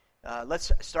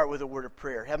Let's start with a word of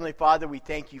prayer. Heavenly Father, we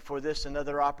thank you for this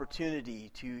another opportunity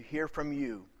to hear from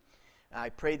you. I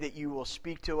pray that you will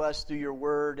speak to us through your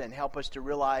word and help us to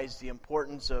realize the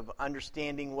importance of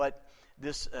understanding what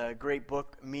this great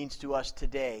book means to us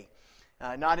today.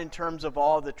 Not in terms of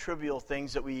all the trivial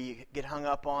things that we get hung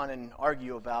up on and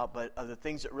argue about, but of the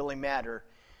things that really matter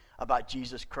about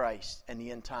Jesus Christ and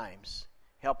the end times.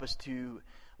 Help us to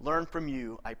learn from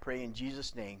you, I pray in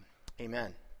Jesus' name.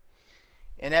 Amen.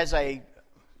 And as I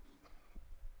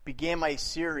began my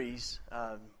series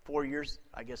 4 years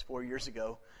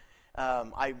ago,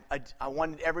 I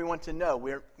wanted everyone to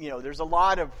know there's a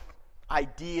lot of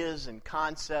ideas and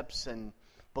concepts and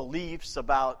beliefs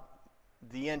about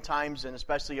the end times and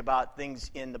especially about things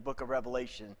in the book of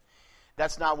Revelation.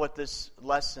 That's not what these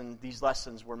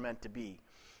lessons were meant to be.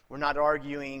 We're not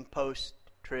arguing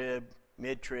post-trib,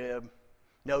 mid-trib,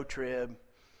 no-trib,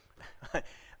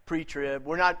 pre-trib.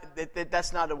 We're not.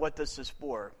 That's not what this is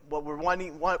for. What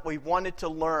we wanted to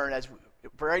learn,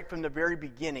 right from the very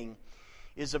beginning,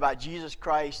 is about Jesus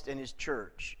Christ and His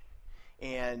church,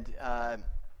 and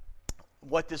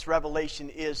what this revelation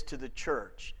is to the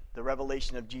church, the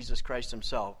revelation of Jesus Christ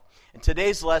Himself. And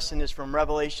today's lesson is from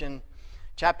Revelation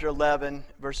chapter 11,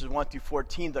 verses 1 through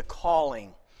 14, the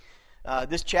calling.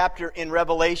 This chapter in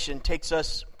Revelation takes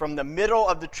us from the middle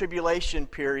of the tribulation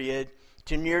period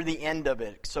to near the end of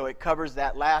it. So it covers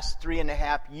that last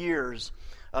 3.5 years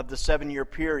of the 7-year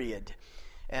period.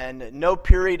 And no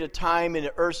period of time in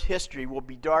Earth's history will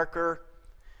be darker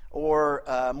or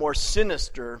more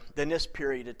sinister than this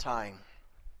period of time.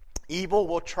 Evil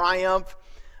will triumph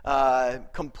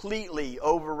completely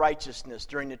over righteousness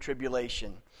during the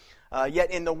tribulation.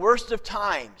 Yet in the worst of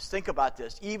times, think about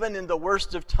this, even in the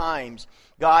worst of times,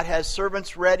 God has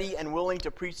servants ready and willing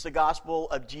to preach the gospel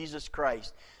of Jesus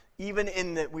Christ. Even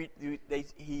in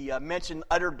he mentioned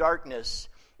utter darkness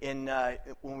when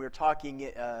we were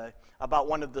talking about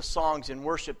one of the songs in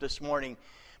worship this morning.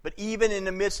 But even in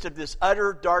the midst of this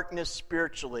utter darkness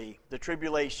spiritually, the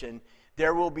tribulation,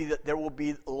 there will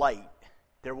be light.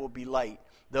 There will be light.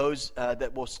 Those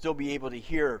that will still be able to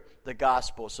hear the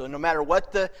gospel. So no matter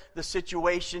what the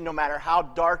situation, no matter how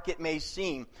dark it may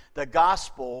seem, the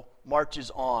gospel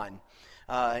marches on,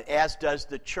 as does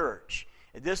the church.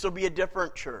 This will be a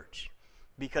different church,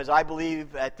 because I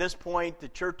believe at this point the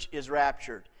church is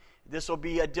raptured. This will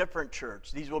be a different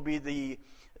church. These will be the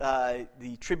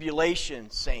tribulation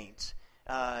saints,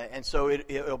 and so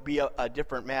it'll be a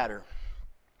different matter.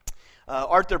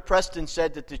 Arthur Preston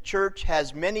said that the church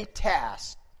has many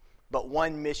tasks, but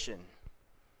one mission.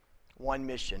 One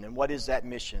mission. And what is that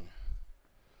mission?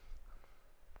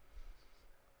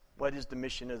 What is the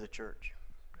mission of the church?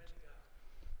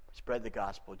 Spread the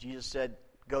gospel. Jesus said,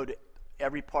 go to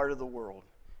every part of the world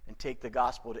and take the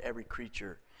gospel to every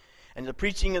creature. And the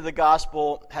preaching of the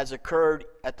gospel has occurred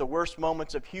at the worst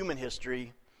moments of human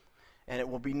history, and it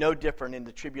will be no different in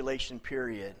the tribulation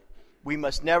period. We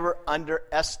must never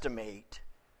underestimate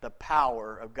the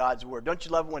power of God's word. Don't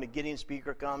you love when a Gideon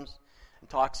speaker comes and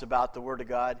talks about the word of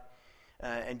God?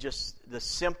 And just the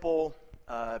simple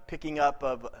picking up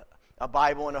of a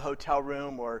Bible in a hotel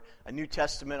room, or a New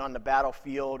Testament on the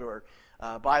battlefield, or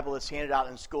a Bible that's handed out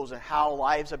in schools, and how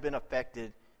lives have been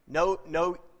affected.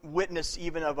 No witness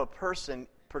even of a person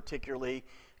particularly,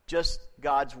 just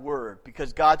God's word,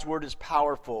 because God's word is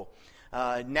powerful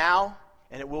now,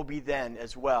 and it will be then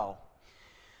as well.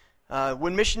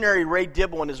 When missionary Ray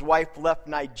Dibble and his wife left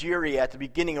Nigeria at the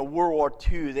beginning of World War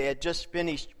II, they had just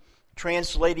finished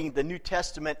translating the New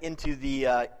Testament into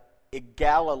the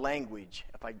Igala language.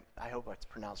 I hope that's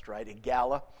pronounced right,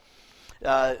 Igala.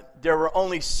 There were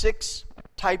only 6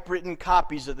 typewritten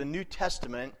copies of the New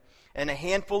Testament and a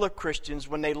handful of Christians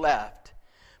when they left.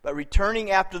 But returning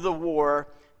after the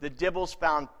war, the Dibbles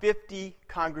found 50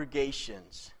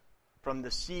 congregations from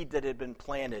the seed that had been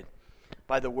planted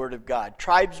by the Word of God.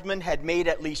 Tribesmen had made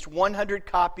at least 100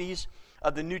 copies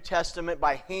of the New Testament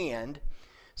by hand.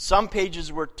 Some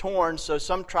pages were torn, so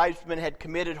some tribesmen had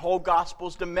committed whole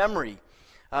Gospels to memory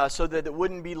so that it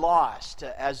wouldn't be lost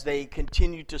as they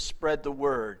continued to spread the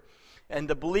Word. And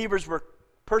the believers were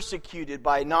persecuted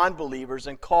by non-believers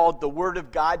and called the Word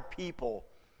of God people.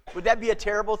 Would that be a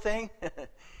terrible thing?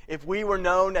 If we were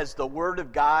known as the Word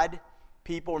of God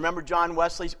people. Remember John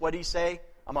Wesley, what did he say?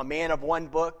 I'm a man of one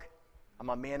book. I'm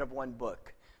a man of one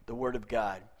book, the Word of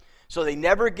God. So they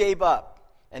never gave up,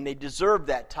 and they deserved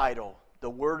that title, the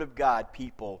Word of God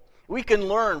people. We can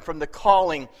learn from the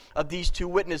calling of these two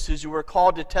witnesses who were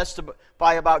called to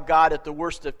testify about God at the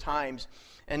worst of times,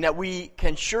 and that we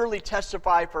can surely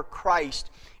testify for Christ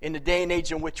in the day and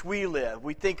age in which we live.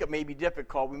 We think it may be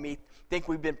difficult. We may think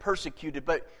we've been persecuted,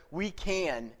 but we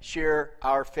can share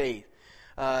our faith.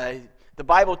 The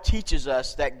Bible teaches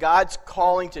us that God's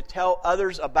calling to tell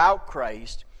others about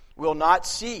Christ will not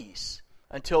cease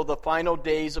until the final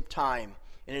days of time.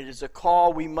 And it is a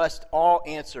call we must all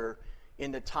answer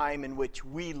in the time in which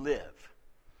we live.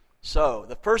 So,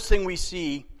 the first thing we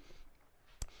see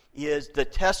is the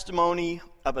testimony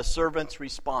of a servant's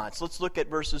response. Let's look at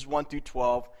verses 1 through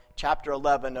 12, chapter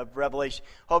 11 of Revelation.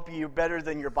 Hope you're better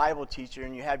than your Bible teacher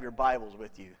and you have your Bibles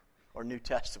with you, or New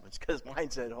Testaments, because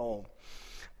mine's at home.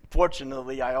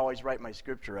 Fortunately, I always write my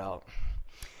scripture out.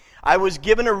 I was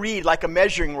given a reed like a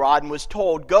measuring rod and was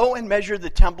told, "Go and measure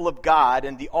the temple of God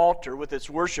and the altar with its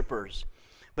worshipers,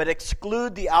 but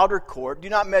exclude the outer court. Do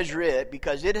not measure it,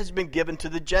 because it has been given to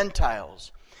the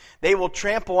Gentiles. They will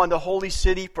trample on the holy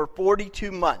city for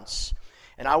 42 months,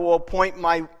 and I will appoint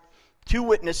my 2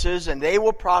 witnesses, and they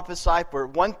will prophesy for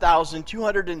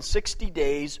 1,260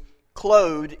 days,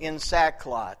 clothed in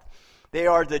sackcloth. They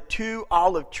are the 2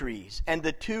 olive trees and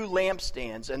the 2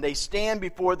 lampstands, and they stand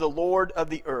before the Lord of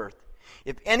the earth.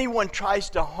 If anyone tries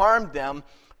to harm them,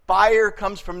 fire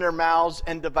comes from their mouths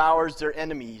and devours their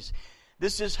enemies.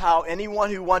 This is how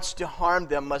anyone who wants to harm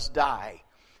them must die.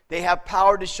 They have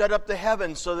power to shut up the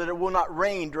heavens so that it will not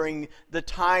rain during the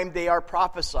time they are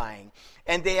prophesying.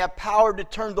 And they have power to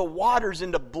turn the waters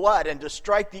into blood and to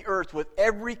strike the earth with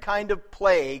every kind of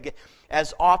plague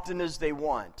as often as they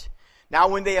want. Now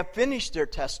when they have finished their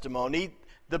testimony,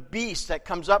 the beast that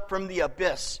comes up from the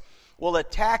abyss will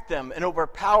attack them and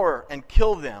overpower and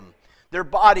kill them. Their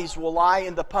bodies will lie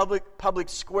in the public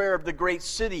square of the great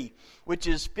city, which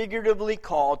is figuratively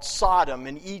called Sodom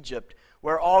in Egypt,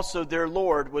 where also their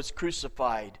Lord was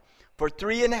crucified. For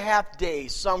 3.5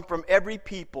 days, some from every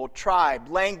people, tribe,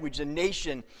 language, and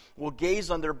nation will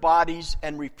gaze on their bodies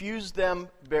and refuse them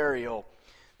burial.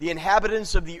 The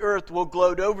inhabitants of the earth will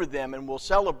gloat over them and will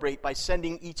celebrate by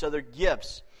sending each other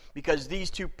gifts, because these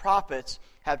 2 prophets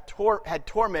had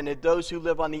tormented those who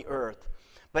live on the earth.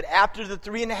 But after the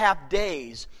 3.5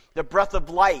 days, the breath of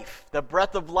life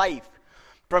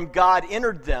from God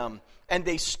entered them, and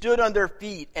they stood on their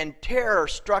feet, and terror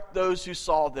struck those who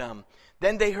saw them.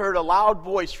 Then they heard a loud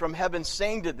voice from heaven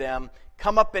saying to them,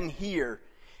 "Come up and hear."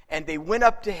 And they went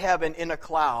up to heaven in a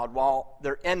cloud, while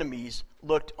their enemies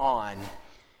looked on.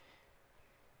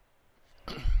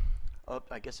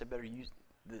 I guess I better use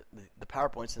the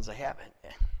PowerPoint since I haven't.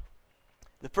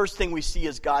 The first thing we see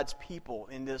is God's people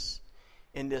in this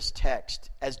text.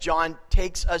 As John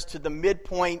takes us to the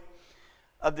midpoint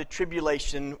of the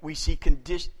tribulation, we see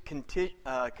conditions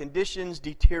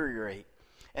deteriorate.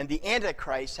 And the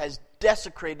Antichrist has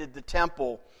desecrated the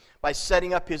temple by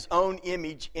setting up his own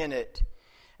image in it.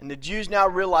 And the Jews now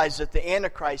realize that the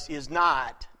Antichrist is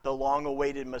not the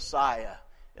long-awaited Messiah.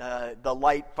 The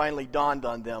light finally dawned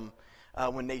on them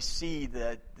when they see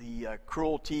the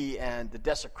cruelty and the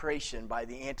desecration by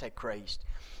the Antichrist.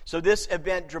 So this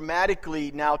event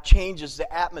dramatically now changes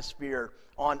the atmosphere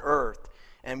on earth,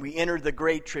 and we enter the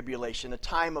Great Tribulation, a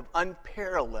time of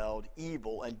unparalleled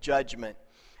evil and judgment.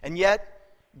 And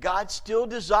yet, God still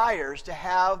desires to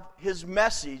have His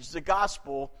message, the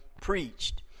gospel,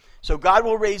 preached. So God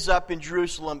will raise up in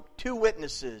Jerusalem 2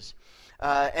 witnesses,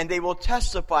 and they will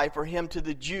testify for Him to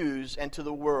the Jews and to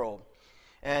the world.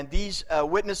 And these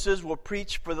witnesses will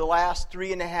preach for the last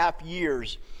 3.5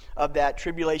 years of that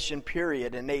tribulation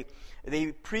period. And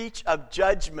they preach of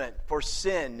judgment for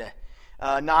sin,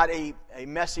 not a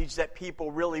message that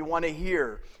people really want to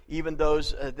hear, even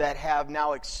those that have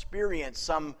now experienced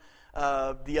some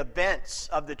of the events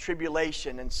of the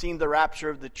tribulation and seen the rapture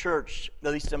of the church,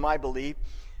 at least in my belief,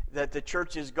 that the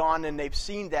church is gone and they've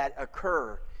seen that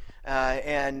occur.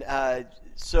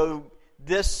 So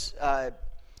this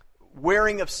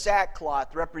wearing of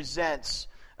sackcloth represents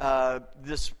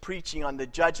this preaching on the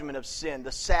judgment of sin,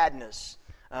 the sadness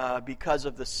because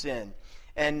of the sin.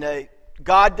 And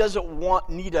God does not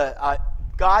need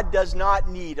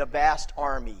a vast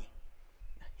army.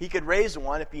 He could raise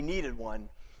one if He needed one,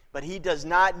 but He does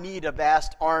not need a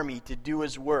vast army to do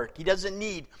His work. He doesn't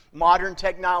need modern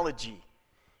technology,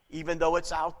 even though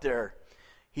it's out there.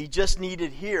 He just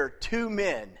needed here 2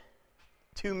 men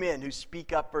who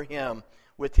speak up for Him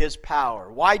with His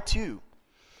power. Why 2?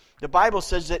 The Bible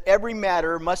says that every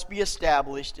matter must be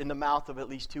established in the mouth of at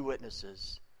least 2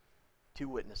 witnesses. 2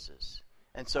 witnesses.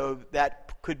 And so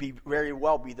that could very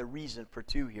well be the reason for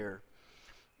 2 here.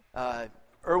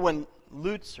 Erwin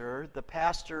Lutzer, the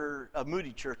pastor of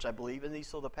Moody Church, I believe. Isn't he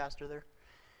still the pastor there?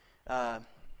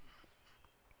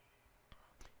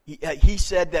 He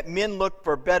said that men look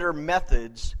for better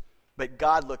methods, but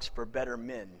God looks for better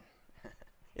men.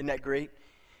 Isn't that great?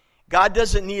 God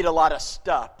doesn't need a lot of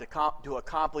stuff to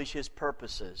accomplish His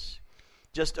purposes.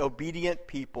 Just obedient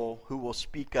people who will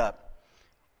speak up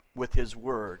with His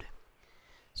word.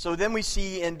 So then we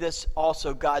see in this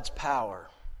also God's power.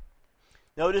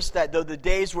 Notice that though the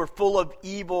days were full of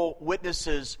evil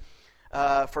witnesses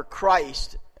for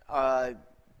Christ,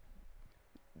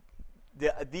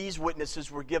 these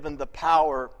witnesses were given the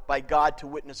power by God to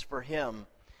witness for Him.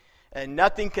 And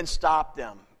nothing can stop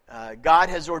them. God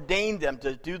has ordained them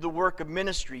to do the work of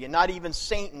ministry, and not even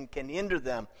Satan can hinder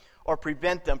them or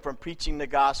prevent them from preaching the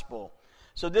gospel.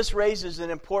 So this raises an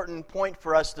important point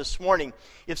for us this morning.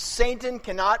 If Satan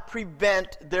cannot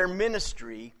prevent their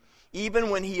ministry, even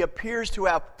when he appears to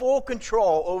have full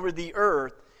control over the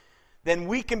earth, then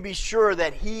we can be sure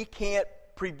that he can't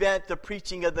prevent the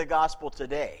preaching of the gospel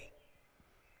today.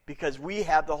 Because we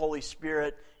have the Holy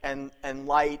Spirit and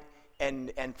light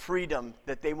and freedom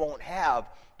that they won't have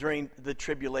during the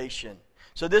tribulation.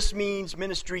 So this means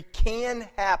ministry can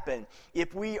happen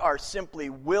if we are simply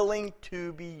willing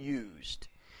to be used.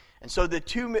 And so the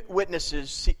two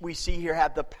witnesses we see here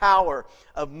have the power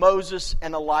of Moses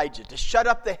and Elijah to shut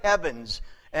up the heavens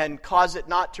and cause it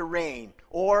not to rain,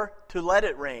 or to let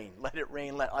it rain. Let it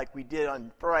rain like we did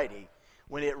on Friday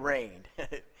when it rained.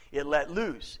 It let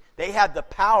loose. They had the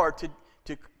power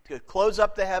to close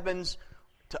up the heavens,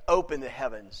 to open the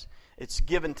heavens. It's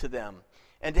given to them.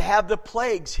 And to have the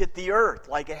plagues hit the earth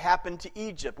like it happened to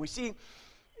Egypt. We see,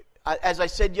 as I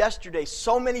said yesterday,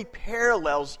 so many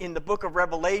parallels in the book of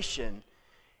Revelation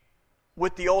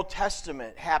with the Old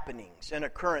Testament happenings and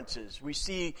occurrences. We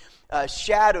see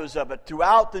shadows of it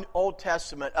throughout the Old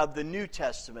Testament of the New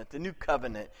Testament, the New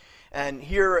Covenant. And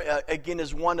here again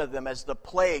is one of them, as the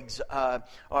plagues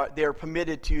they're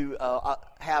permitted to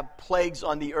have plagues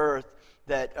on the earth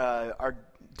that are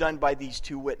done by these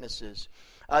two witnesses.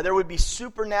 There would be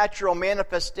supernatural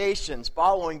manifestations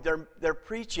following their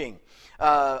preaching.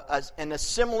 And a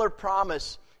similar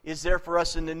promise is there for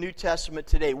us in the New Testament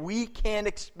today. We can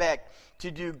expect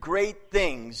to do great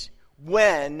things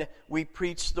when we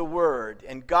preach the Word.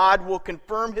 And God will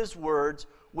confirm His words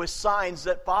with signs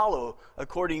that follow,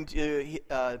 according to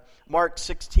Mark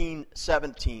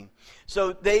 16:17.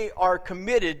 So they are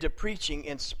committed to preaching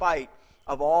in spite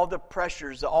of all the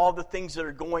pressures, all the things that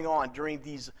are going on during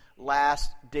these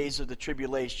last days of the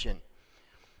tribulation.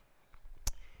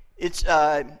 It's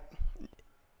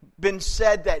been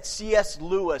said that C.S.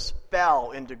 Lewis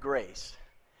fell into grace.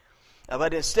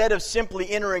 But instead of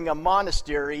simply entering a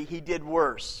monastery, he did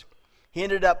worse. He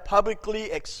ended up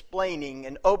publicly explaining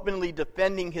and openly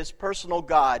defending his personal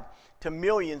God to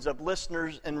millions of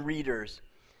listeners and readers.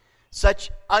 Such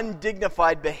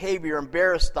undignified behavior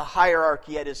embarrassed the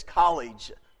hierarchy at his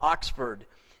college, Oxford,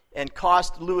 and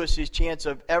cost Lewis his chance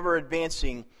of ever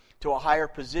advancing to a higher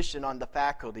position on the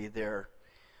faculty there.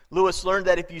 Lewis learned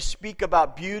that if you speak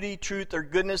about beauty, truth, or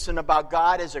goodness, and about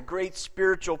God as a great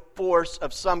spiritual force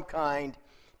of some kind,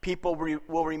 people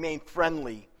will remain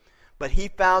friendly. But he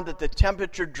found that the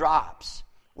temperature drops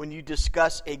when you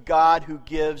discuss a God who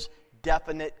gives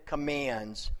definite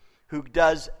commands, who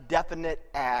does definite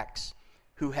acts,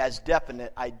 who has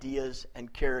definite ideas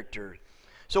and character.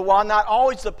 So while not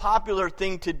always the popular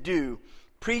thing to do,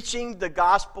 preaching the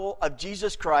gospel of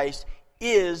Jesus Christ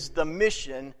is the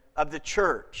mission of the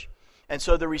church. And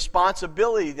so the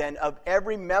responsibility then of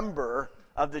every member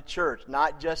of the church,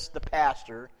 not just the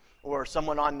pastor or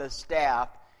someone on the staff,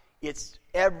 it's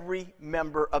every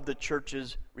member of the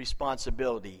church's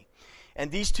responsibility.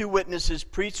 And these two witnesses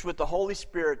preached with the Holy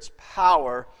Spirit's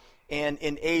power and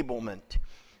enablement.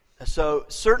 So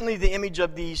certainly the image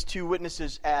of these two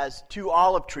witnesses as two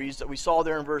olive trees that we saw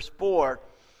there in verse 4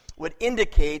 would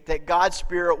indicate that God's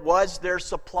Spirit was their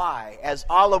supply, as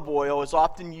olive oil is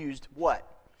often used, what?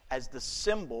 As the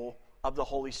symbol of the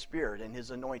Holy Spirit and His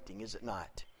anointing, is it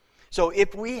not? So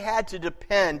if we had to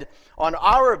depend on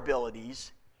our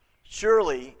abilities,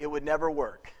 surely it would never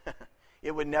work.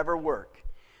 It would never work.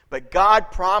 But God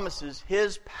promises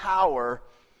His power,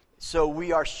 so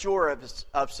we are sure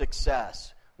of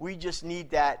success. We just need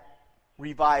that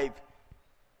revival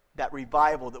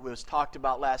that was talked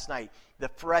about last night, the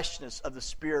freshness of the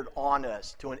Spirit on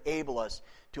us to enable us,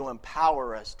 to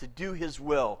empower us, to do His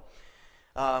will.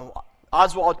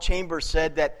 Oswald Chambers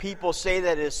said that people say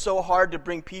that it is so hard to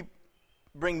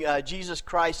bring Jesus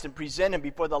Christ and present Him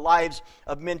before the lives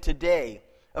of men today.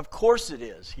 Of course it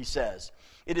is, he says.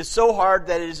 It is so hard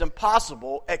that it is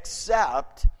impossible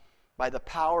except by the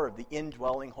power of the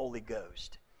indwelling Holy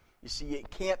Ghost. You see, it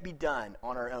can't be done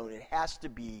on our own. It has to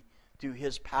be through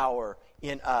His power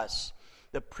in us.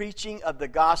 The preaching of the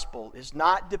gospel is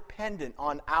not dependent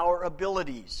on our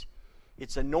abilities.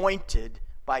 It's anointed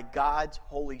by God's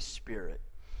Holy Spirit.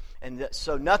 And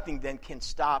so nothing then can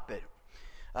stop it.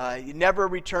 It never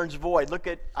returns void. Look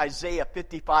at Isaiah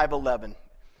 55:11.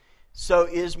 So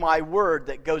is my word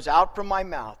that goes out from my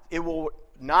mouth. It will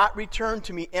not return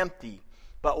to me empty,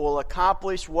 but will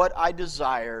accomplish what I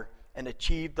desire and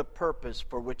achieve the purpose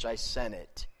for which I sent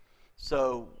it.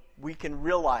 So we can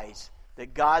realize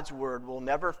that God's word will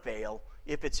never fail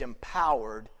if it's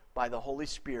empowered by the Holy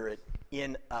Spirit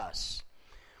in us.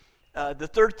 The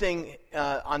third thing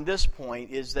on this point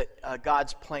is that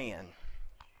God's plan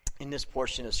in this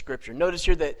portion of Scripture. Notice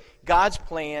here that God's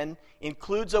plan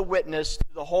includes a witness to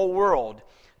the whole world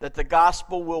that the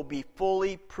gospel will be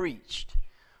fully preached.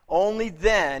 Only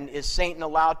then is Satan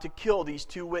allowed to kill these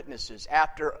two witnesses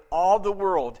after all the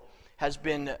world has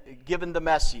been given the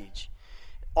message.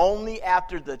 Only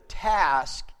after the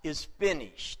task is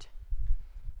finished.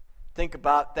 Think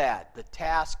about that, the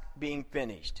task being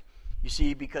finished. You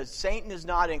see, because Satan is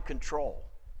not in control,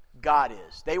 God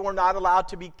is. They were not allowed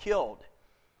to be killed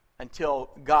until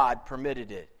God permitted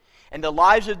it. And the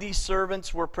lives of these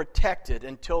servants were protected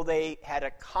until they had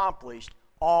accomplished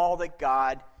all that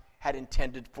God had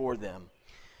intended for them.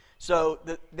 So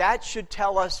that should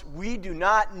tell us we do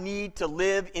not need to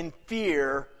live in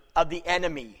fear of the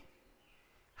enemy.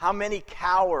 How many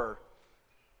cower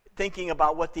thinking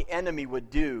about what the enemy would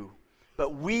do?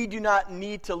 But we do not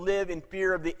need to live in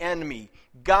fear of the enemy.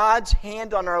 God's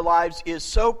hand on our lives is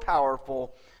so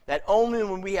powerful that only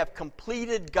when we have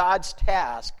completed God's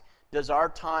task does our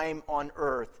time on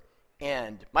earth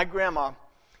end. My grandma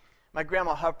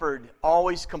Hufford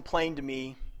always complained to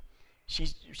me.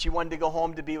 She wanted to go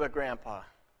home to be with Grandpa.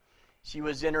 She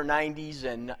was in her 90s,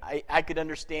 and I could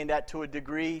understand that to a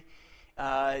degree,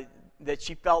 that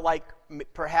she felt like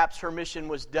perhaps her mission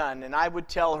was done. And I would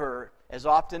tell her, as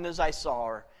often as I saw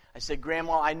her, I said,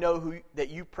 Grandma, I know that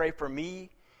you pray for me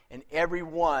and every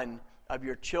one of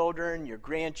your children, your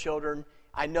grandchildren.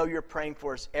 I know you're praying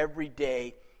for us every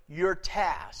day. Your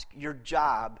task, your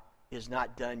job is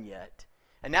not done yet.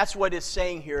 And that's what it's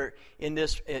saying here in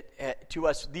this to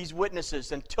us, these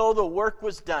witnesses. Until the work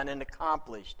was done and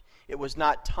accomplished, it was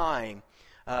not time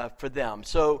for them.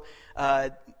 So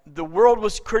the world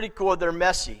was critical of their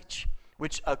message,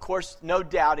 which, of course, no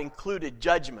doubt included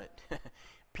judgment.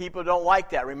 People don't like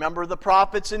that. Remember the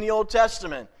prophets in the Old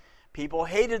Testament. People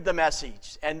hated the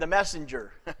message and the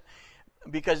messenger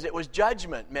because it was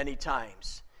judgment many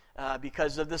times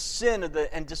because of the sin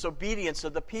and disobedience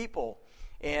of the people.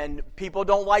 And people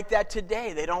don't like that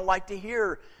today. They don't like to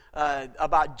hear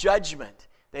about judgment.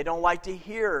 They don't like to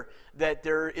hear that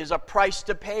there is a price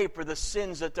to pay for the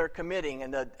sins that they're committing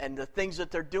and the things that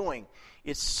they're doing.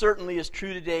 It certainly is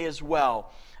true today as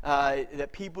well,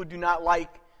 that people do not like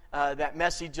that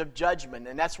message of judgment.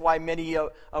 And that's why many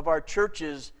of our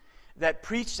churches that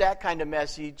preach that kind of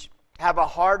message have a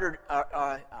harder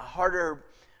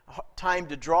time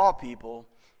to draw people.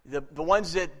 The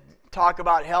ones that talk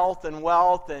about health and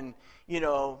wealth and,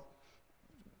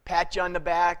 pat you on the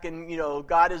back and,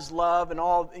 God is love and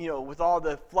all, with all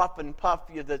the fluff and puff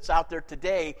that's out there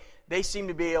today, they seem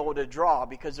to be able to draw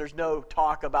because there's no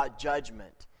talk about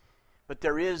judgment. But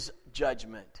there is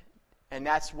judgment. And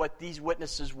that's what these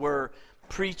witnesses were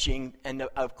preaching. And,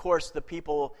 of course, the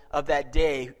people of that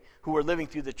day who were living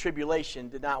through the tribulation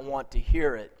did not want to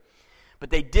hear it.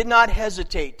 But they did not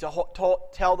hesitate to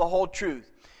tell the whole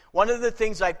truth. One of the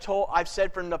things I've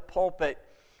said from the pulpit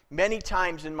many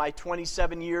times in my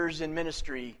 27 years in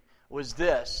ministry was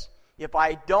this: if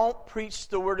I don't preach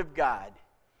the Word of God,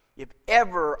 if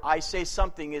ever I say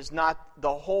something is not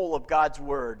the whole of God's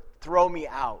Word, throw me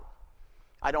out.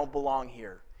 I don't belong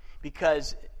here.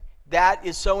 Because that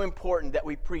is so important that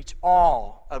we preach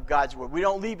all of God's Word. We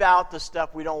don't leave out the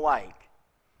stuff we don't like.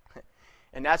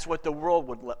 And that's what the world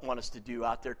would want us to do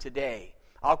out there today.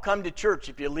 I'll come to church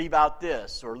if you leave out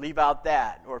this or leave out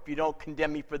that, or if you don't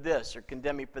condemn me for this or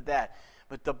condemn me for that.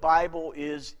 But the Bible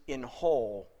is in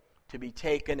whole to be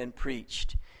taken and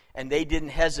preached. And they didn't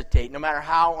hesitate, no matter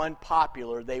how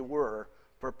unpopular they were,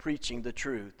 for preaching the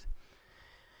truth.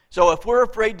 So if we're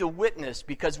afraid to witness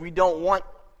because we don't want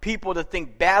people to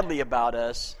think badly about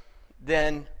us,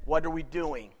 then what are we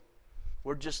doing?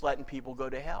 We're just letting people go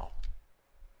to hell.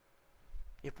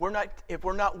 If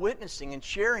we're not witnessing and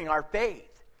sharing our faith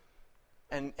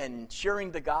and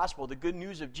sharing the gospel, the good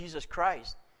news of Jesus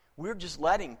Christ, we're just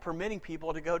permitting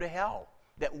people to go to hell,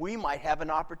 that we might have an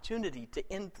opportunity to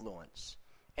influence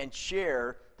and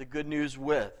share the good news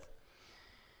with.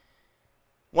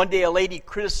 One day a lady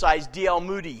criticized D.L.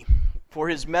 Moody for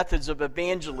his methods of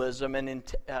evangelism and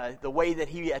the way that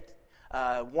he had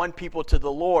won people to the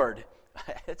Lord.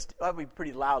 That would be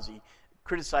pretty lousy,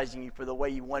 criticizing you for the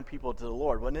way you won people to the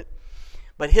Lord, wouldn't it?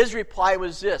 But his reply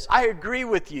was this: I agree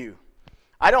with you.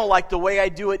 I don't like the way I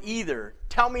do it either.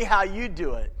 Tell me how you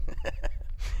do it.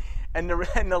 And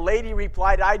the lady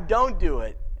replied, I don't do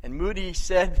it. And Moody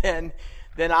said,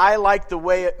 then I like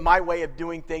my way of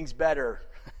doing things better,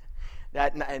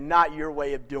 and not your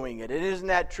way of doing it. And isn't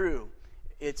that true?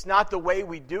 It's not the way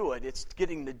we do it, it's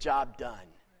getting the job done.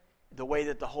 The way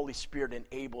that the Holy Spirit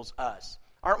enables us.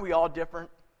 Aren't we all different?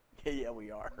 Yeah,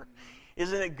 we are.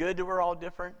 Isn't it good that we're all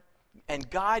different? And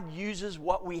God uses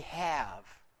what we have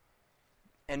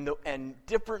and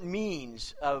different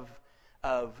means of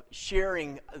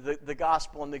sharing the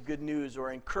gospel and the good news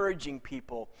or encouraging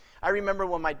people. I remember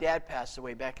when my dad passed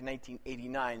away back in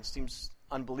 1989. It seems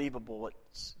unbelievable.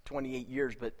 It's 28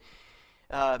 years, but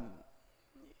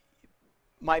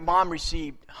my mom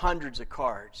received hundreds of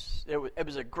cards. It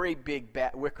was a great big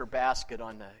wicker basket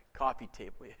on the coffee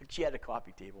table. She had a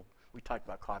coffee table. We talked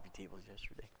about coffee tables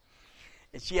yesterday.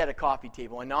 And she had a coffee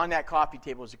table. And on that coffee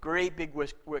table was a great big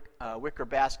wicker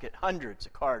basket, hundreds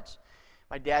of cards.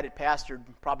 My dad had pastored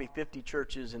probably 50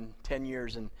 churches in 10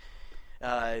 years and,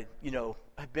 had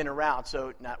been around.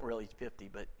 So not really 50,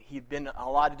 but he'd been in a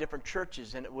lot of different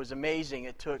churches. And it was amazing.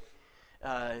 It took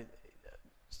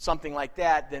something like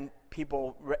that. Then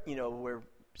people, were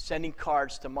sending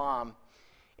cards to Mom.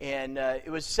 And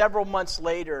it was several months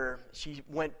later, she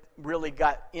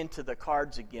got into the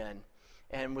cards again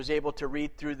and was able to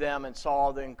read through them and saw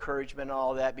all the encouragement and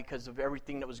all that because of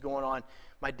everything that was going on.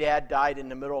 My dad died in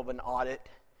the middle of an audit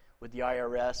with the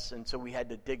IRS, and so we had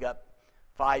to dig up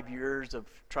 5 years of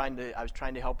I was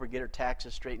trying to help her get her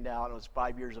taxes straightened out, and it was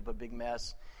 5 years of a big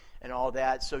mess and all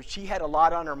that. So she had a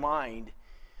lot on her mind.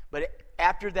 But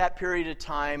after that period of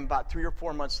time, about 3 or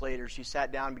 4 months later, she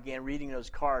sat down and began reading those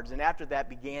cards. And after that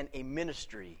began a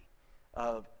ministry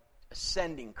of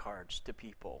sending cards to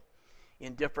people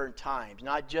in different times.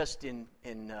 Not just in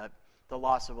the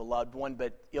loss of a loved one,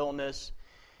 but illness,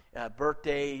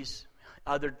 birthdays,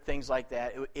 other things like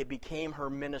that. It became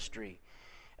her ministry.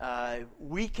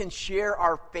 We can share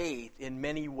our faith in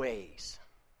many ways.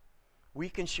 We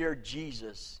can share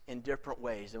Jesus in different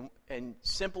ways. And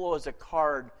simple as a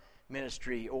card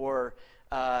ministry or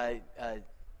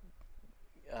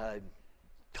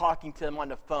talking to them on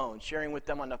the phone, sharing with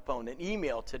them on the phone, an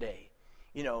email today,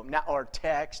 or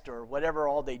text or whatever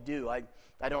all they do. I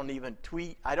don't even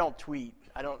tweet. I don't tweet.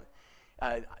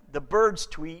 The birds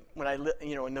tweet when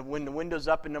the window's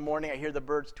up in the morning. I hear the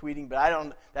birds tweeting, but I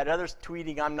don't. That other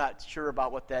tweeting, I'm not sure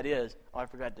about what that is. Oh, I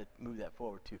forgot to move that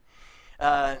forward too.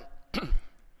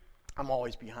 I'm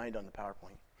always behind on the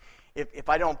PowerPoint. If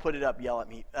I don't put it up, yell at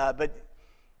me. But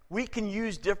we can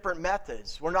use different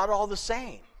methods. We're not all the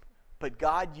same. But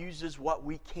God uses what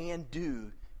we can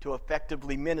do to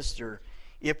effectively minister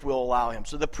if we'll allow Him.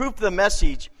 So the proof of the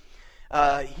message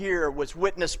here was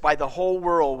witnessed by the whole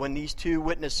world when these two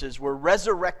witnesses were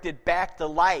resurrected back to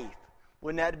life.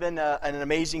 Wouldn't that have been an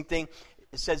amazing thing?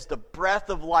 It says the breath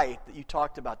of life that you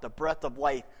talked about, the breath of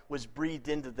life was breathed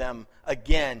into them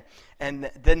again. And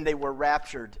then they were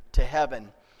raptured to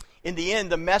heaven. In the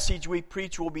end, the message we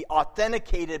preach will be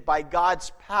authenticated by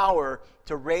God's power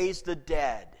to raise the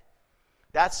dead.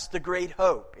 That's the great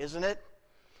hope, isn't it?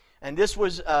 And this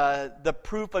was the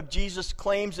proof of Jesus'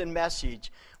 claims and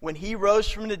message. When He rose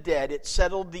from the dead, it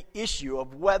settled the issue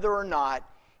of whether or not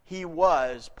He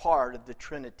was part of the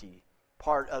Trinity,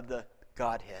 part of the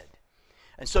Godhead.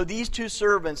 And so these two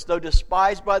servants, though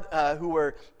who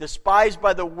were despised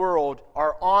by the world,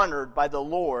 are honored by the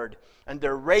Lord, and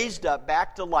they're raised up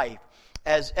back to life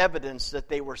as evidence that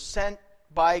they were sent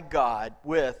by God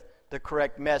with the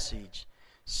correct message.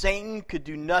 Satan could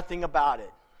do nothing about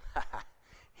it.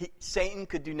 Satan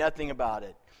could do nothing about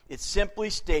it. It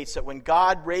simply states that when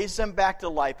God raised them back to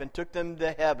life and took them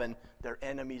to heaven, their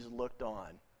enemies looked on.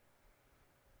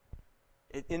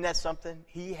 Isn't that something?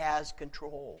 He has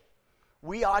control.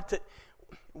 We ought to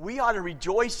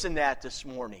rejoice in that this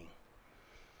morning.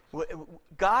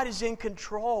 God is in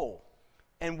control,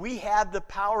 and we have the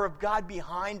power of God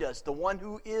behind us, the one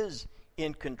who is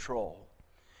in control.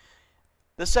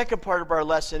 The second part of our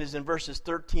lesson is in verses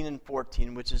 13 and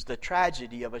 14, which is the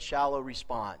tragedy of a shallow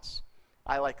response.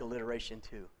 I like alliteration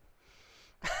too.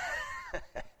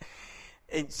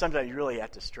 And sometimes you really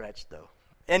have to stretch, though.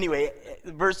 Anyway,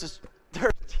 verses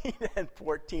 13 and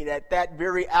 14, at that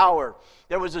very hour,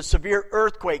 there was a severe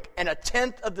earthquake, and a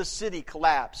tenth of the city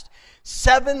collapsed.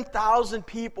 7,000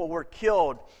 people were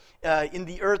killed in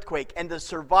the earthquake, and the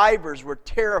survivors were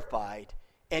terrified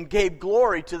and gave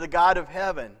glory to the God of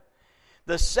heaven.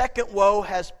 The second woe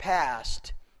has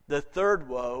passed. The third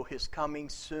woe is coming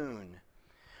soon.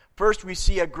 First, we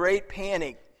see a great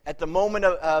panic. At the moment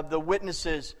of the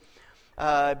witnesses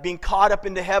being caught up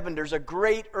into heaven, there's a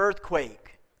great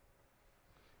earthquake.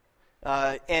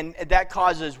 And that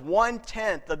causes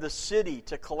 1/10 of the city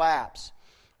to collapse,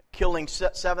 killing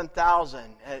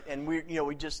 7,000. And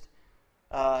we just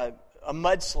a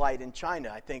mudslide in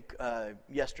China, I think,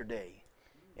 yesterday,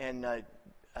 and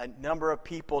a number of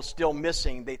people still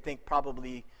missing. They think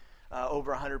probably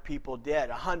over 100 people dead,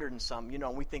 100 and some.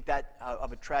 And we think that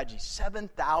of a tragedy.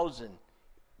 7,000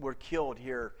 were killed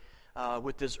here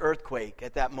with this earthquake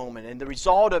at that moment, and the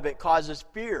result of it causes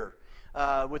fear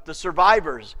with the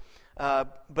survivors.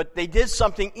 But they did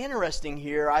something interesting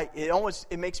here.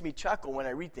 It makes me chuckle when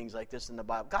I read things like this in the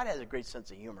Bible. God has a great sense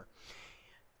of humor.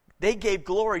 They gave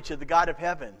glory to the God of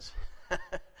heavens.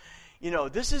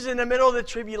 This is in the middle of the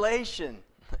tribulation.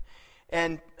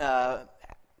 And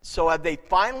so have they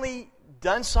finally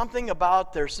done something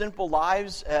about their sinful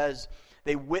lives as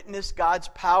they witnessed God's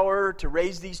power to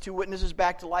raise these two witnesses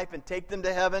back to life and take them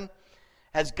to heaven?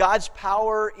 Has God's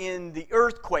power in the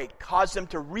earthquake caused them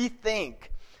to rethink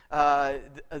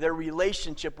their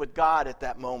relationship with God at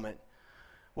that moment?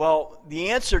 Well, the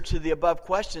answer to the above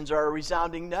questions are a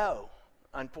resounding no,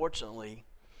 unfortunately.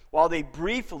 While they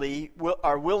briefly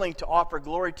are willing to offer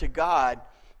glory to God,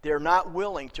 they're not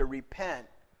willing to repent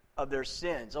of their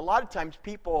sins. A lot of times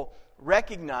people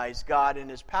recognize God and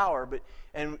His power,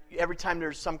 and every time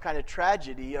there's some kind of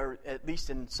tragedy, or at least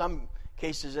in some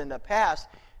cases in the past,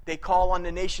 they call on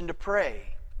the nation to pray.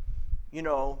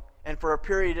 And for a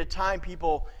period of time,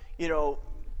 people,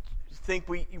 think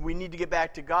we need to get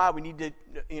back to God. We need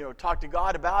to, talk to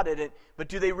God about it. But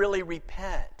do they really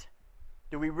repent?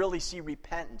 Do we really see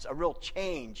repentance, a real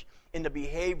change in the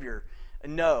behavior?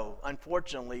 No,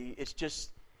 unfortunately, it's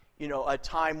just, a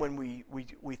time when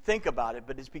we think about it,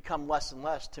 but it's become less and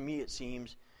less, to me it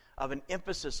seems, of an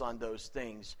emphasis on those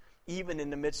things, even in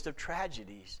the midst of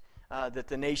tragedies that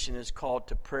the nation is called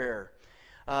to prayer.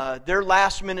 Their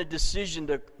last-minute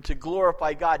decision to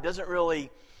glorify God doesn't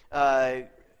really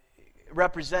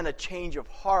represent a change of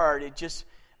heart. It just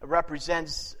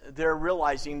represents their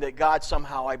realizing that God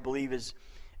somehow, I believe, is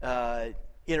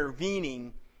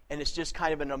intervening, and it's just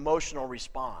kind of an emotional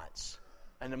response.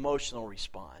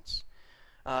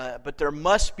 But there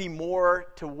must be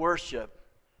more to worship.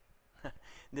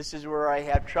 This is where I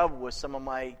have trouble with some of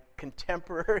my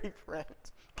contemporary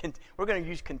friends. We're going to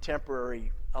use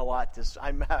contemporary a lot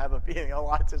I have a feeling a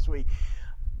lot this week.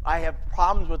 I have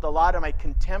problems with a lot of my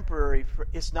contemporary.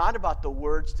 It's not about the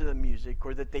words to the music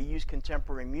or that they use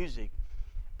contemporary music,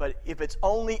 but if it's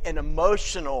only an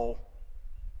emotional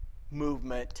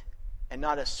movement and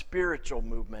not a spiritual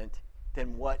movement,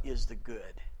 then what is the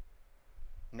good?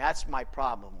 And that's my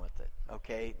problem with it,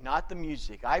 okay? Not the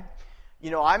music.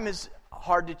 I'm as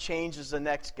hard to change as the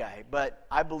next guy, but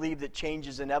I believe that change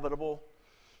is inevitable,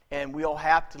 and we all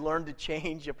have to learn to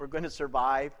change if we're going to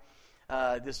survive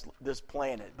this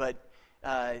planet. But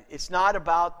it's not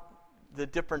about the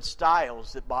different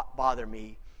styles that bother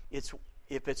me.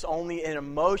 If it's only an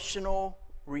emotional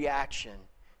reaction,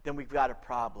 then we've got a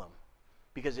problem,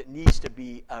 because it needs to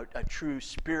be a true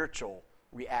spiritual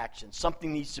reaction.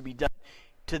 Something needs to be done.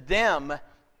 To them,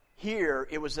 here,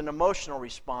 it was an emotional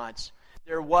response.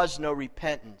 There was no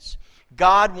repentance.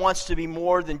 God wants to be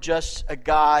more than just a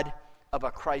God of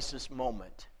a crisis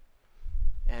moment.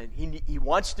 And he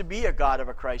wants to be a God of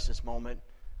a crisis moment,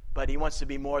 but He wants to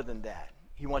be more than that.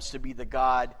 He wants to be the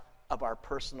God of our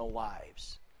personal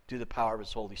lives through the power of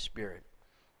His Holy Spirit.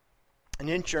 An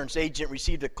insurance agent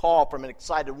received a call from an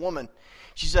excited woman.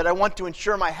 She said, "I want to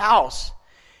insure my house.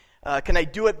 Can I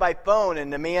do it by phone?"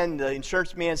 And the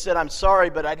insurance man said, "I'm sorry,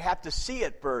 but I'd have to see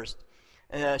it first."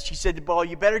 She said, "Well,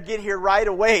 you better get here right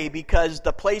away because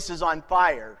the place is on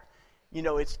fire."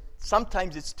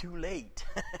 Sometimes it's too late.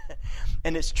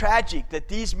 And it's tragic that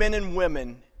these men and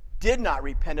women did not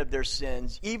repent of their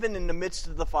sins, even in the midst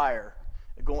of the fire.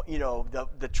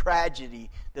 The tragedy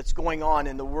that's going on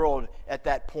in the world at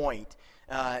that point.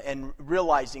 And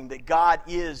realizing that God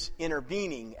is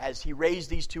intervening as He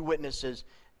raised these two witnesses,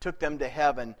 took them to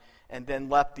heaven, and then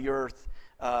left the earth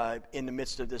in the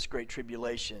midst of this great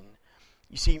tribulation.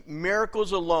 You see,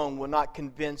 miracles alone will not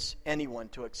convince anyone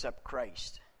to accept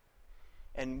Christ.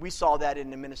 And we saw that in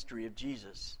the ministry of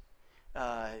Jesus.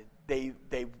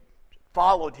 They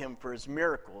followed Him for His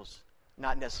miracles,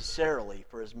 not necessarily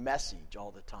for His message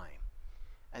all the time.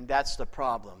 And that's the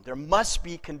problem. There must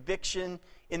be conviction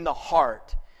in the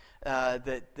heart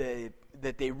that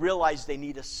they realize they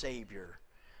need a Savior.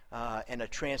 and a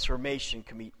transformation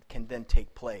can then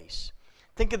take place.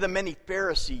 Think of the many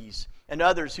Pharisees and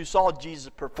others who saw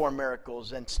Jesus perform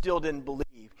miracles and still didn't believe.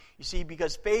 You see,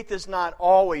 because faith is not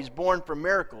always born from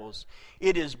miracles.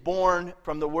 It is born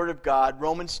from the Word of God.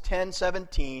 Romans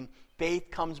 10:17,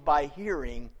 faith comes by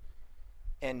hearing,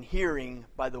 and hearing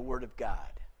by the Word of God.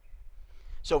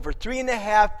 So for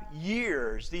 3.5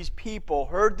 years, these people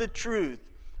heard the truth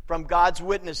from God's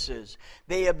witnesses.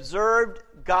 They observed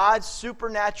God's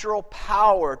supernatural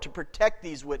power to protect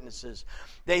these witnesses.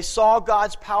 They saw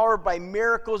God's power by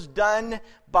miracles done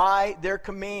by their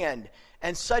command,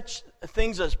 and such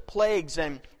things as plagues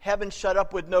and heaven shut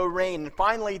up with no rain. And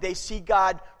finally, they see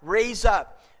God raise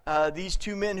up these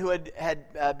two men who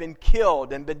had been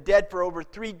killed and been dead for over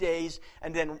 3 days,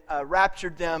 and then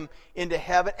raptured them into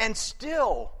heaven. And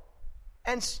still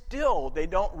they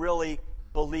don't really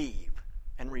believe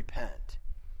and repent.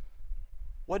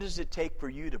 What does it take for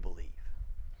you to believe?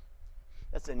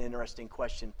 That's an interesting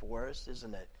question for us,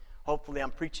 isn't it? Hopefully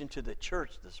I'm preaching to the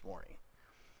church this morning.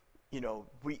 You know,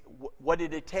 what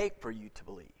did it take for you to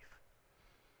believe?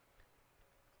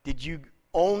 Did you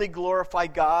only glorify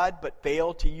God but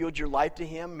fail to yield your life to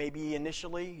Him maybe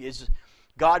initially? Is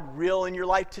God real in your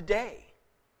life today?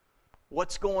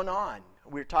 What's going on?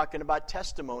 We were talking about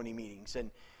testimony meetings, and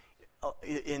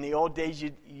in the old days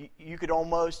you could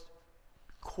almost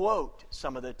quote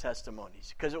some of the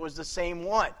testimonies because it was the same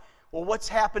one. Well, what's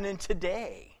happening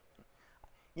today?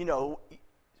 You know,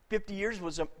 50 years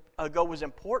ago was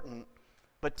important,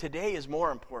 but today is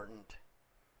more important.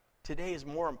 Today is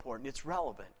more important. It's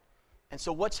relevant. And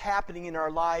so what's happening in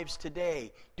our lives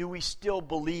today? Do we still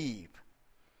believe?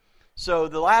 So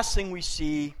the last thing we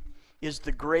see is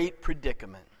the great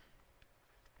predicament.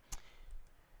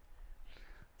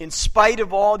 In spite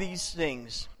of all these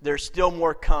things, there's still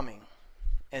more coming,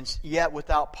 and yet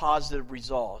without positive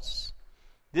results.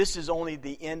 This is only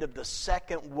the end of the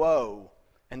second woe,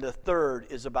 and the third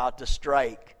is about to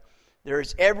strike. There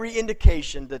is every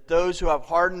indication that those who have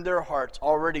hardened their hearts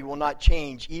already will not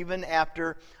change, even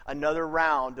after another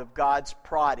round of God's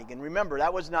prodding. And remember,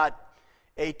 that was not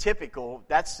atypical.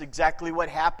 That's exactly what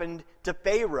happened to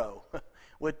Pharaoh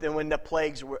when the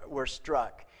plagues were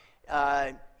struck.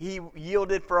 He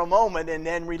yielded for a moment and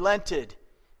then relented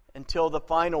until the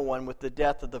final one with the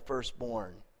death of the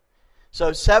firstborn.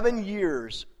 So 7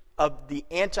 years of the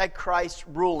Antichrist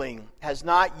ruling has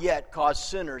not yet caused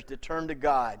sinners to turn to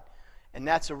God. And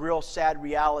that's a real sad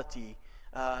reality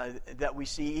that we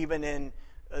see even in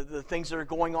the things that are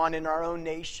going on in our own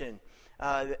nation.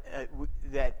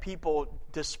 That people,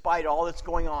 despite all that's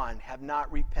going on, have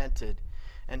not repented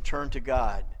and turned to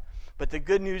God. But the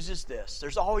good news is this.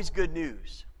 There's always good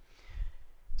news.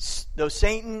 Though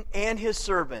Satan and his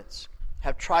servants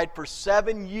have tried for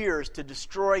 7 years to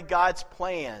destroy God's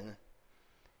plan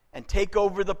and take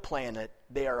over the planet,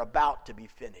 they are about to be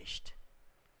finished.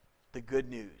 The good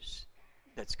news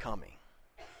that's coming.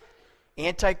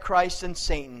 Antichrist and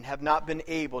Satan have not been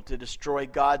able to destroy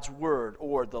God's word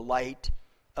or the light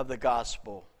of the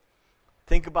gospel.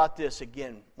 Think about this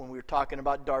again when we were talking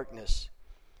about darkness.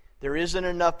 There isn't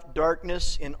enough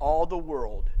darkness in all the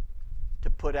world to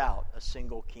put out a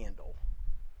single candle.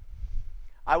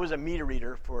 I was a meter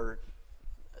reader for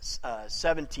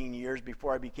 17 years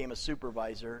before I became a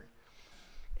supervisor.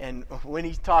 And when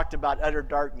he talked about utter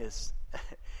darkness,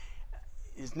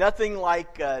 it's nothing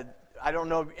like, I don't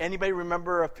know, anybody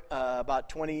remember about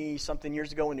 20-something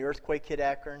years ago when the earthquake hit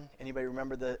Akron? Anybody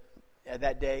remember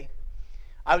that day?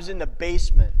 I was in the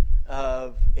basement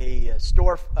of a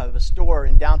store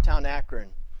in downtown Akron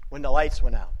when the lights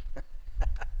went out.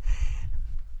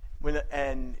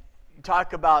 And you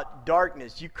talk about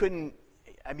darkness, you couldn't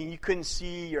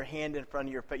see your hand in front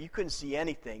of your face. You couldn't see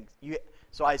anything.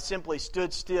 So I simply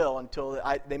stood still until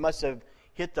they must have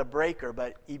hit the breaker.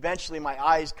 But eventually my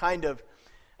eyes kind of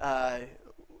I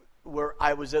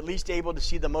was at least able to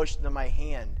see the motion of my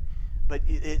hand. But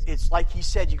it's like he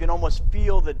said, you can almost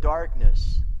feel the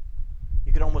darkness.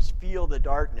 You can almost feel the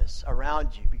darkness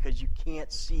around you because you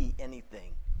can't see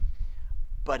anything.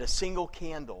 But a single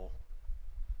candle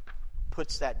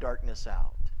puts that darkness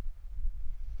out.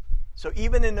 So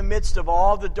even in the midst of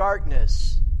all the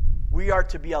darkness, we are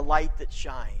to be a light that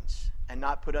shines and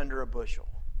not put under a bushel.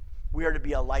 We are to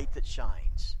be a light that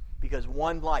shines because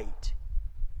one light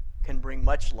can bring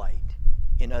much light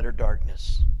in utter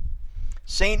darkness.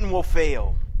 Satan will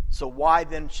fail, so why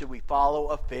then should we follow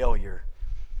a failure?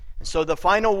 And so the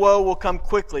final woe will come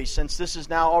quickly, since this is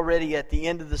now already at the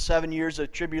end of the 7 years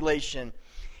of tribulation.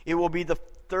 It will be the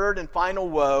third and final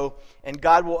woe, and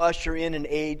God will usher in an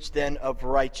age then of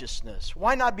righteousness.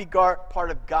 Why not be part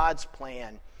of God's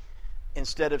plan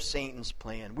instead of Satan's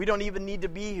plan. We don't even need to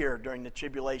be here during the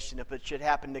tribulation if it should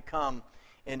happen to come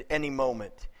in any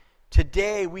moment.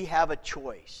 Today we have a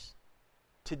choice.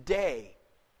 Today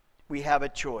we have a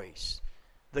choice.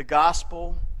 The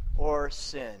gospel or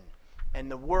sin.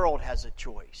 And the world has a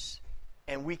choice.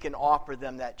 And we can offer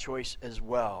them that choice as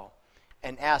well.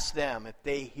 And ask them if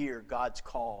they hear God's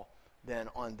call then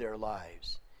on their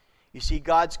lives. You see,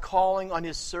 God's calling on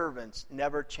His servants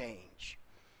never change.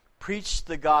 Preach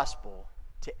the gospel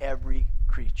to every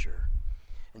creature.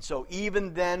 And so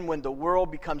even then when the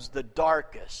world becomes the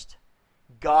darkest,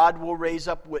 God will raise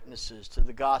up witnesses to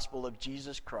the gospel of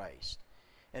Jesus Christ.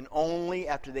 And only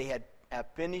after they have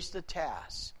finished the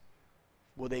task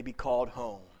will they be called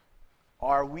home.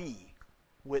 Are we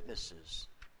witnesses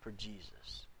for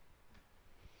Jesus?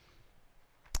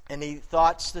 Any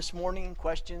thoughts this morning?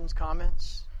 Questions,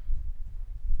 comments?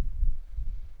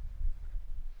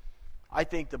 I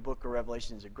think the book of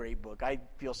Revelation is a great book. I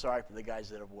feel sorry for the guys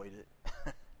that avoid it.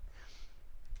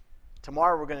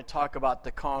 Tomorrow we're going to talk about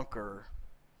the conqueror.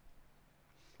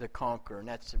 The conqueror, and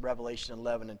that's Revelation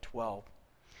 11 and 12.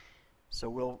 So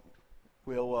we'll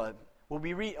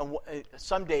be reading.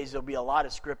 Some days there'll be a lot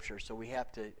of scripture, so we have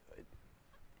to.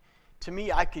 To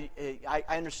me, I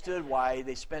understood why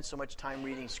they spent so much time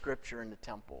reading scripture in the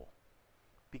temple,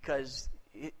 because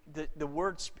the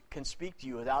words can speak to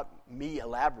you without me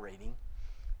elaborating,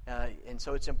 and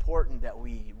so it's important that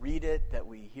we read it, that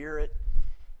we hear it.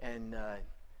 And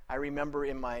I remember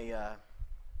in my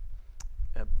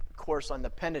course on the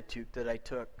Pentateuch that I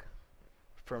took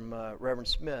from Reverend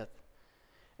Smith,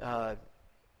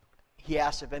 he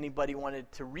asked if anybody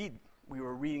wanted to read. We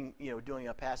were reading, doing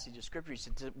a passage of scripture. He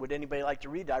said, "Would anybody like to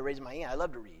read?" I raised my hand. I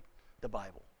love to read the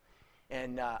Bible,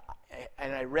 and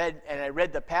I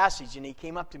read the passage. And he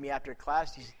came up to me after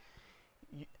class. He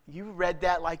said, "You read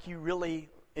that like you really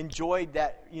enjoyed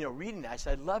that, reading that." I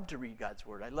said, "I love to read God's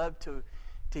word. I love to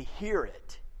hear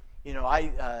it.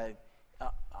 I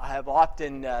have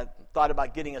often thought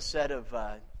about getting a set of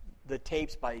the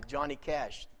tapes by Johnny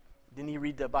Cash. Didn't he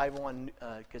read the Bible on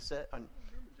cassette?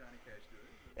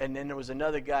 And then there was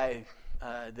another guy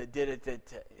that did it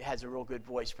that has a real good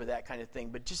voice for that kind of thing.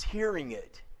 But just hearing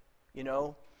it,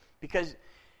 because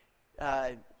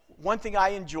one thing I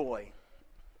enjoy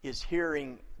is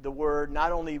hearing the word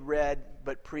not only read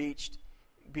but preached.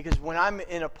 Because when I'm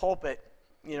in a pulpit,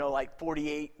 like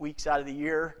 48 weeks out of the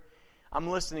year, I'm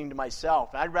listening to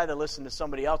myself. I'd rather listen to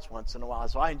somebody else once in a while,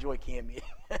 so I enjoy camp meeting.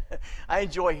 I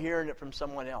enjoy hearing it from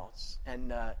someone else.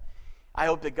 And I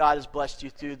hope that God has blessed you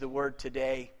through the word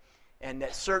today, and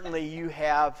that certainly you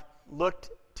have looked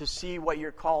to see what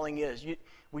your calling is.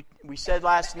 We said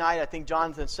last night, I think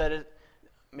Jonathan said it,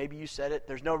 maybe you said it,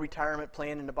 there's no retirement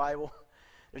plan in the Bible.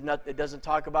 It doesn't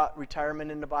talk about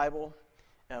retirement in the Bible.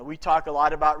 We talk a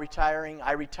lot about retiring.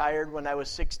 I retired when I was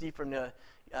 60 from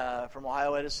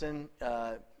Ohio Edison,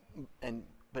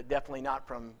 but definitely not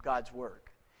from God's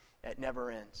work. It never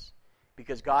ends,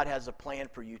 because God has a plan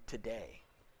for you today.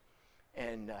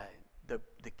 And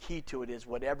the key to it is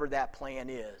whatever that plan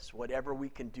is, whatever we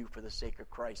can do for the sake of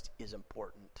Christ is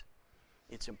important.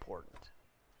 It's important.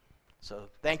 So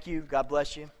thank you. God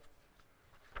bless you.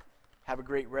 Have a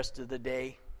great rest of the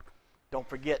day. Don't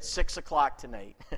forget 6 o'clock tonight.